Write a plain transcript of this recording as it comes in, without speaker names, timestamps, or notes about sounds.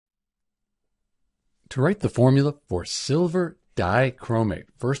To write the formula for silver dichromate,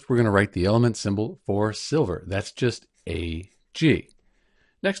 first we're going to write the element symbol for silver. That's just Ag.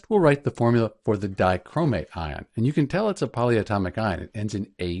 Next, we'll write the formula for the dichromate ion. And you can tell it's a polyatomic ion. It ends in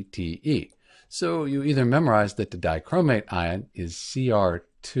ATE. So you either memorize that the dichromate ion is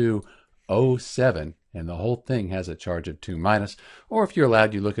Cr2O7, and the whole thing has a charge of 2-, or if you're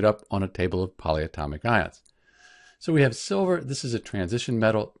allowed, you look it up on a table of polyatomic ions. So we have silver, this is a transition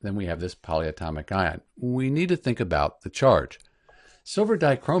metal, then we have this polyatomic ion. We need to think about the charge. Silver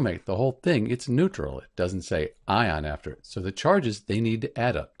dichromate, the whole thing, it's neutral. It doesn't say ion after it. So the charges, they need to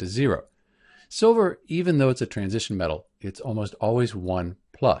add up to 0. Silver, even though it's a transition metal, it's almost always 1+.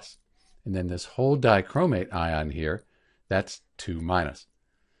 And then this whole dichromate ion here, that's 2-.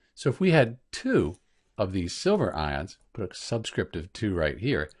 So if we had 2 of these silver ions, put a subscript of 2 right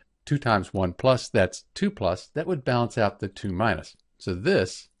here, 2 times 1+, that's 2+, that would balance out the 2-. So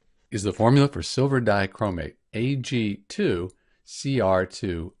this is the formula for silver dichromate,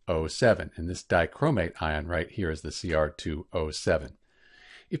 Ag2Cr2O7. And this dichromate ion right here is the Cr2O7.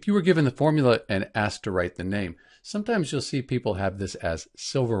 If you were given the formula and asked to write the name, sometimes you'll see people have this as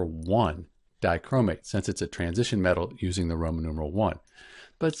silver 1 dichromate, since it's a transition metal using the Roman numeral 1.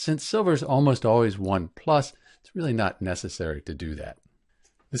 But since silver is almost always 1+, it's really not necessary to do that.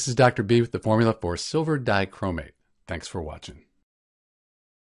 This is Dr. B with the formula for silver dichromate. Thanks for watching.